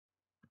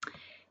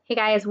Hey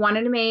guys,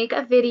 wanted to make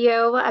a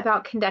video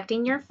about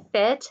conducting your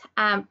fit.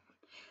 I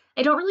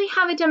don't really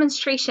have a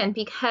demonstration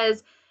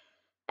because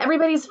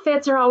everybody's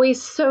fits are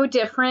always so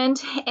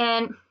different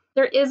and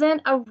there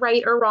isn't a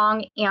right or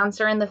wrong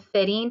answer in the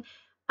fitting.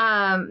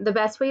 The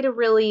best way to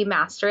really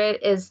master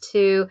it is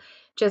to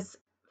just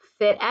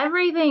fit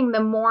everything.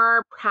 The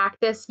more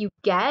practice you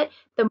get,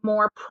 the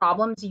more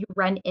problems you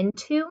run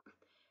into.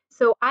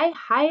 So I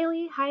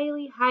highly,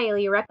 highly,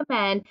 highly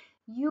recommend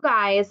you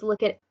guys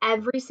look at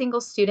every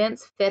single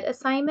student's fit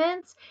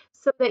assignments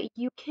so that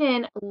you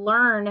can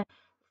learn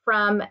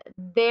from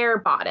their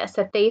bodice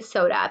that they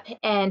sewed up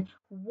and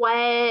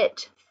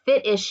what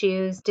fit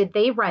issues did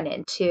they run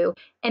into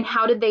and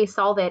how did they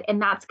solve it.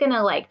 And that's going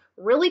to like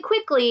really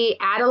quickly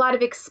add a lot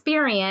of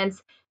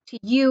experience to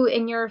you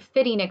and your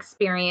fitting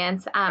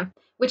experience,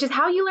 which is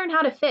how you learn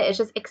how to fit. It's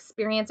just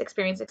experience,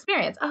 experience,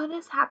 experience. Oh,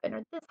 this happened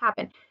or this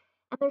happened.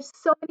 And there's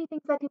so many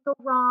things that can go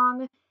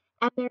wrong.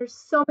 And there's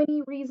so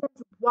many reasons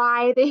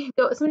why they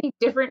go, so many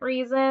different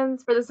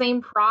reasons for the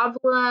same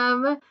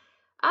problem.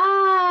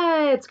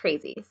 It's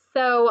crazy.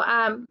 So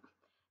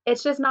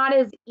it's just not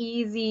as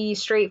easy,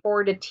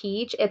 straightforward to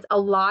teach. It's a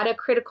lot of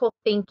critical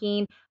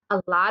thinking, a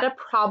lot of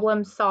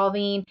problem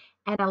solving,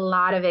 and a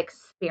lot of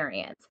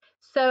experience.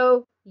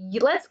 So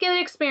let's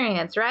get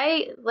experience,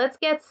 right? Let's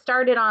get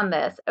started on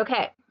this.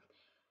 Okay.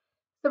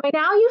 So by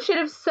now you should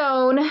have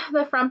sewn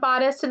the front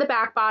bodice to the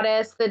back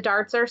bodice. The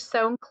darts are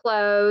sewn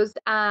closed.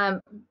 And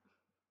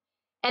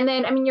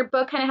then, I mean, your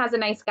book kind of has a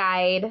nice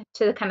guide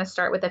to kind of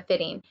start with a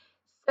fitting.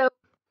 So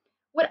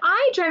what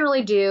I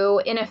generally do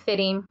in a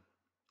fitting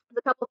is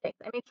a couple things.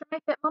 I make sure my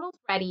fit model's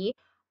ready.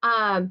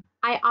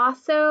 I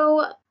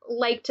also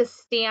like to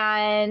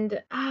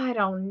stand, I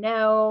don't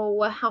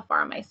know, how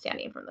far am I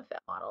standing from the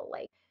fit model?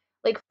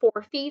 Like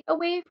 4 feet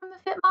away from the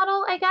fit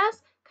model, I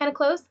guess, kind of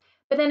close.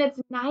 But then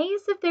it's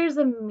nice if there's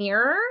a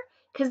mirror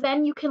because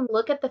then you can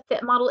look at the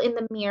fit model in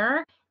the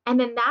mirror and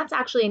then that's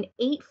actually an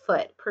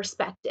 8-foot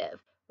perspective,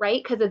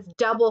 right? Because it's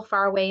double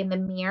far away in the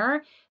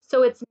mirror.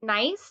 So it's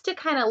nice to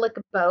kind of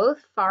look both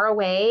far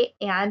away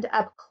and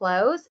up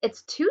close.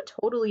 It's two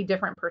totally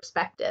different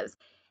perspectives.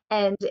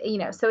 And,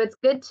 so it's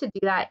good to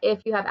do that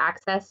if you have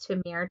access to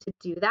a mirror to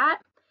do that.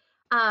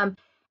 And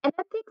then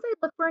things I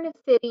look for in a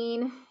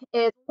fitting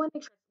is one,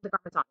 make sure the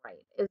garment's on right.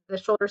 Is the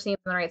shoulder seam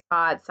in the right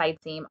spot, side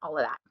seam, all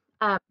of that.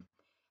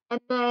 And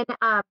then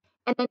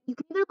you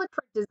can either look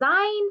for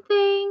design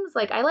things,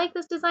 like I like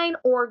this design,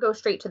 or go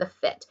straight to the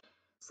fit.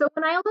 So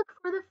when I look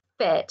for the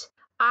fit,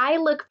 I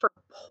look for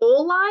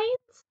pull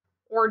lines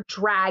or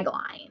drag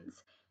lines.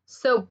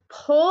 So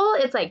pull,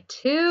 it's like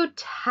too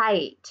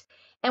tight.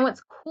 And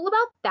what's cool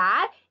about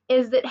that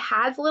is that it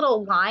has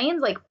little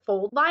lines, like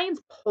fold lines,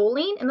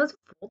 pulling, and those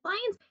fold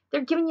lines,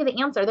 they're giving you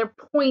the answer. They're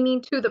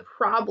pointing to the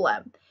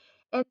problem.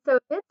 And so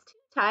if it's too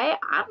tight,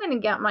 I'm going to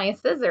get my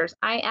scissors.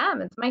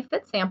 It's my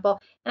fit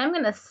sample, and I'm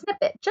going to snip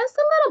it just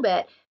a little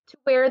bit to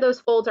where those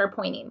folds are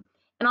pointing.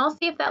 And I'll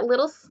see if that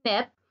little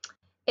snip,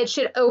 it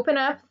should open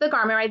up the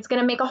garment, right? It's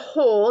going to make a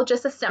hole,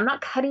 just a snip. I'm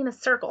not cutting a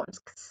circle, I'm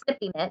just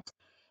snipping it.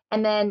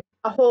 And then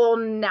a hole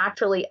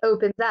naturally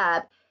opens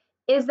up.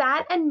 Is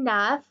that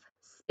enough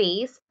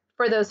space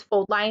for those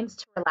fold lines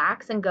to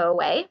relax and go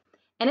away?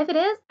 And if it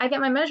is, I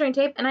get my measuring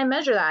tape and I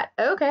measure that.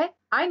 Okay,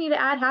 I need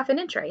to add 1/2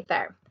 inch right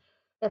there.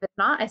 If it's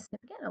not, I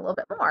snip again a little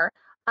bit more.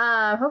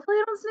 Hopefully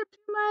I don't snip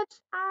too much.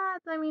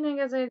 I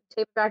guess I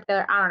tape it back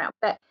together. I don't know.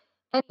 But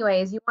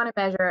anyways, you want to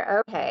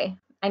measure, okay,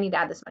 I need to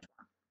add this much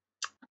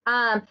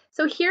more.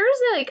 So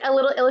here's like a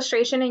little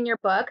illustration in your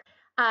book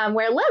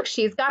where look,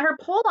 she's got her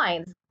pull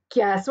lines.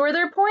 Guess where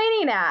they're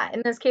pointing at?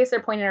 In this case,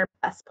 they're pointing at her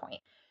bust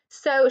point.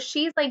 So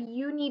she's like,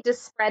 you need to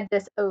spread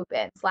this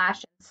open,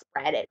 slash and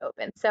spread it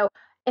open. So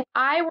if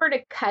I were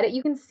to cut it,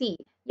 you can see,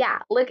 yeah,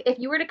 look, if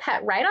you were to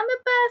cut right on the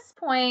bust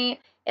point,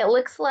 it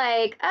looks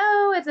like,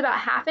 oh, it's about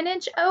 1/2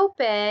 inch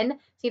open. So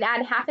you'd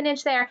add 1/2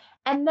 inch there.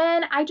 And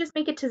then I just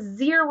make it to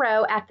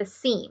 0 at the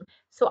seam.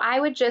 So I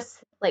would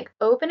just like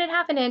open it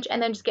 1/2 inch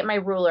and then just get my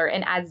ruler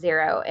and add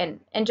 0 and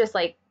just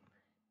like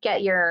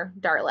get your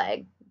dart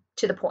leg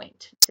to the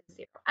point to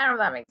 0. I don't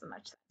know if that makes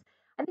much sense.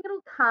 I think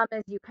it'll come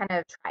as you kind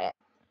of try it.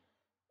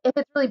 If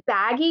it's really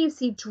baggy, you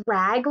see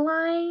drag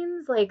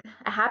lines, like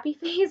a happy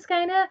face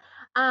kind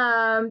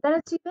of, then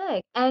it's too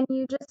big. And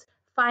you just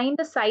find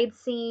a side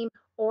seam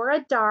or a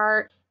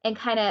dart and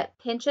kind of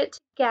pinch it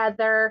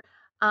together,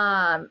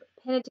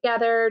 pin it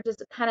together,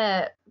 just kind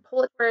of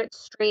pull it where it's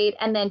straight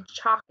and then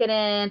chalk it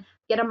in,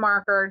 get a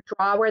marker,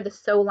 draw where the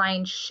sew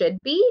line should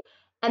be.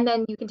 And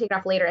then you can take it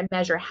off later and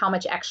measure how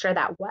much extra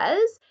that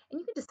was. And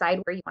you can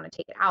decide where you want to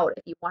take it out.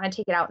 If you want to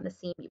take it out in the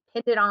seam you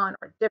pinned it on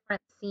or a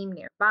different seam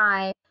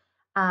nearby.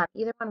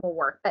 Either one will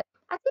work, but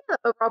I think the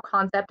overall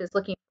concept is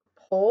looking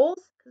for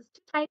poles because it's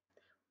too tight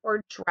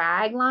or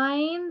drag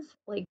lines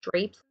like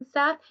drapes and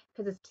stuff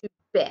because it's too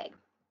big.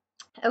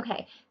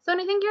 Okay, so I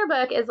think your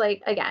book is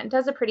like, again,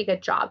 does a pretty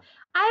good job.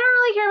 I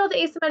don't really care about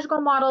the asymmetrical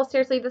model.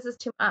 Seriously, this is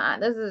too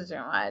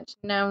much.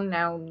 No,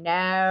 no,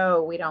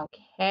 no, we don't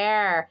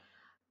care.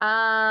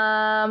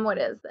 What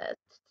is this?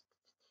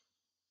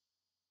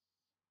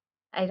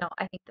 I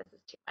think this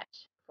is too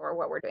much for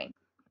what we're doing.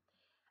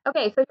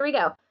 Okay, so here we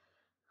go.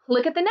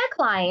 Look at the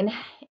neckline.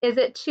 Is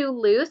it too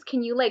loose?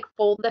 Can you like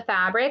fold the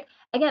fabric?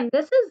 Again,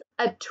 this is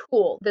a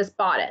tool, this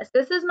bodice.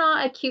 This is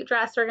not a cute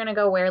dress we're gonna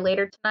go wear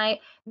later tonight.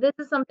 This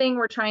is something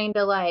we're trying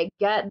to like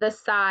get the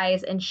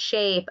size and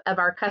shape of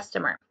our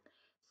customer.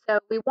 So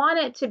we want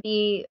it to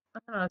be, I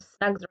don't know if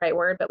snug's the right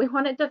word, but we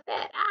want it to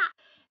fit.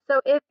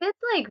 So if it's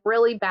like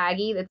really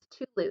baggy, that's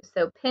too loose.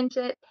 So pinch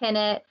it, pin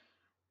it,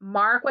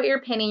 mark what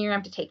you're pinning. You're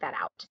gonna have to take that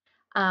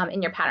out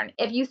in your pattern.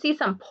 If you see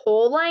some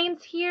pull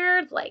lines here,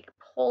 it's like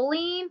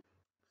pulling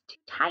too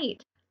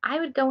tight. I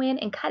would go in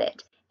and cut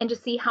it and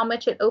just see how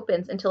much it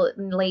opens until it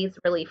lays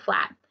really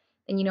flat.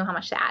 Then you know how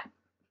much to add.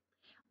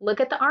 Look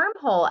at the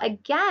armhole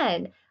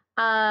again.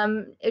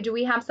 Do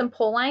we have some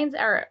pull lines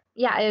or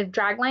yeah,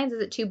 drag lines?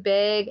 Is it too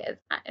big?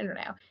 I don't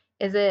know.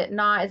 Is it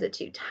not? Is it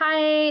too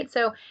tight?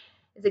 So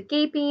is it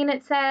gaping?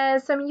 It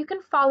says. So I mean, you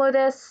can follow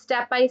this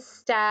step by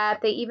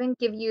step. They even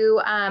give you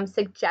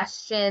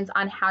suggestions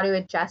on how to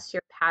adjust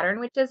your pattern,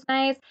 which is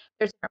nice.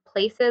 There's different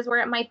places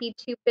where it might be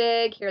too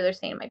big. Here they're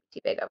saying it might be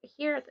too big over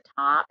here at the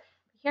top,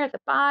 here at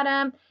the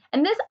bottom.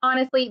 And this,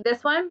 honestly,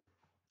 this one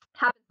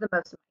happens the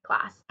most in my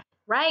class.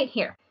 Right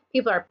here.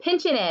 People are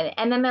pinching in,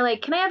 and then they're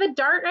like, can I have a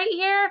dart right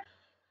here?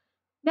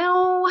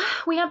 No,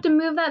 we have to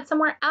move that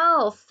somewhere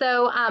else.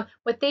 So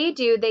what they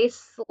do, they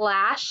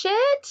slash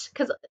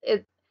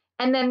it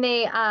and then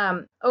they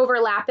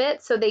overlap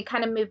it. So they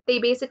kind of move, they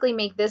basically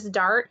make this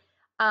dart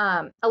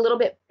a little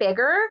bit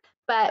bigger,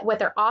 but what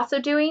they're also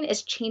doing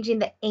is changing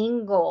the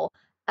angle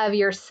of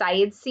your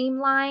side seam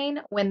line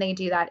when they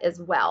do that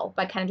as well,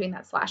 by kind of doing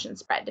that slash and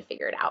spread to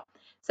figure it out.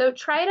 So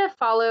try to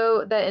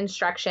follow the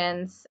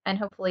instructions and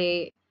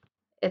hopefully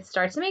it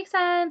starts to make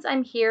sense.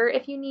 I'm here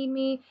if you need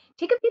me.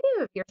 Take a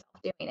video of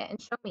yourself doing it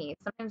and show me.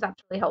 Sometimes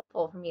that's really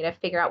helpful for me to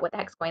figure out what the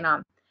heck's going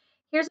on.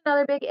 Here's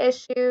another big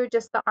issue,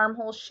 just the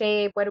armhole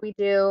shape. What do we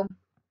do?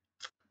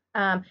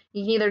 You can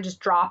either just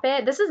drop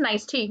it. This is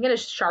nice too. You can get a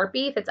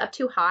Sharpie if it's up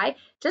too high.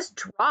 Just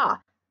draw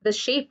the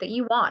shape that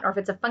you want, or if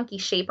it's a funky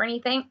shape or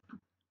anything,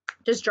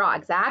 just draw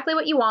exactly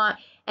what you want.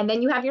 And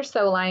then you have your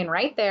sew line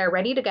right there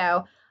ready to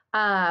go.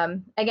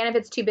 Again, if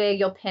it's too big,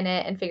 you'll pin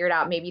it and figure it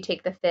out. Maybe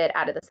take the fit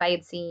out of the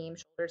side seam,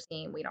 shoulder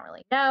seam. We don't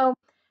really know.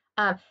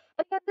 And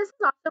again, this is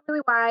also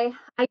really why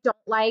I don't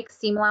like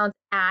seam allowance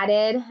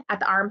added at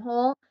the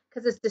armhole,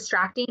 because it's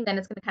distracting. Then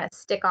it's going to kind of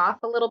stick off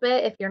a little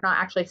bit if you're not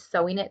actually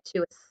sewing it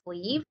to a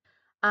sleeve.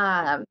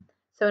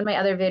 So in my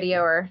other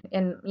video or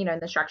in in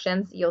the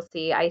instructions, you'll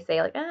see I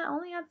say like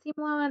only add seam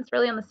allowance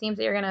really on the seams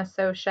that you're going to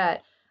sew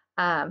shut.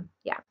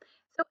 Yeah.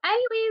 So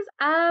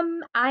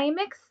anyways, I'm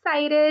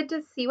excited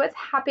to see what's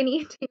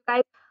happening to you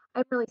guys.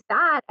 I'm really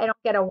sad I don't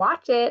get to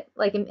watch it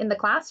like in the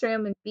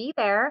classroom and be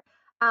there.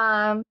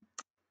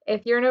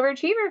 If you're an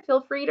overachiever,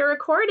 feel free to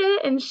record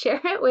it and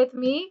share it with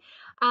me.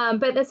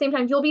 But at the same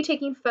time, you'll be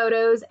taking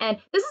photos, and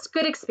this is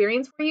good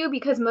experience for you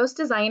because most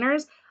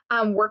designers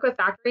work with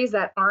factories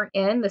that aren't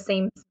in the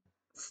same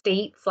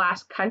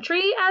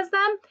state/country as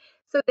them.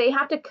 So they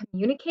have to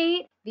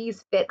communicate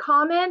these fit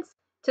comments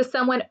to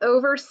someone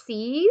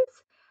overseas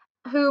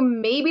who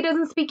maybe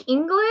doesn't speak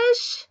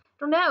English. I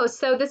don't know.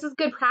 So this is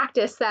good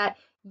practice that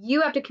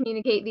you have to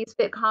communicate these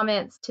fit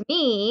comments to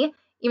me,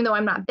 even though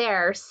I'm not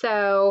there.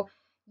 So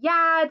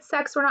yeah, it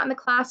sucks we're not in the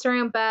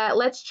classroom, but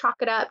let's chalk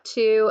it up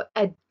to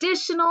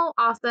additional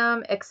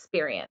awesome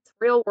experience,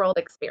 real world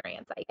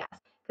experience, I guess,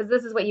 because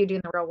this is what you do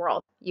in the real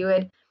world. You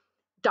would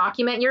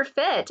document your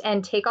fit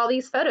and take all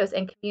these photos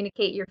and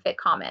communicate your fit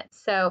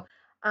comments. So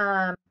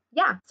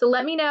yeah, so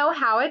let me know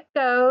how it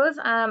goes.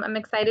 I'm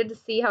excited to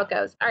see how it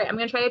goes. All right, I'm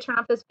gonna try to turn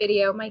off this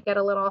video. It might get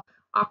a little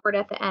awkward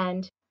at the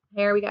end.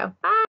 Here we go. Bye.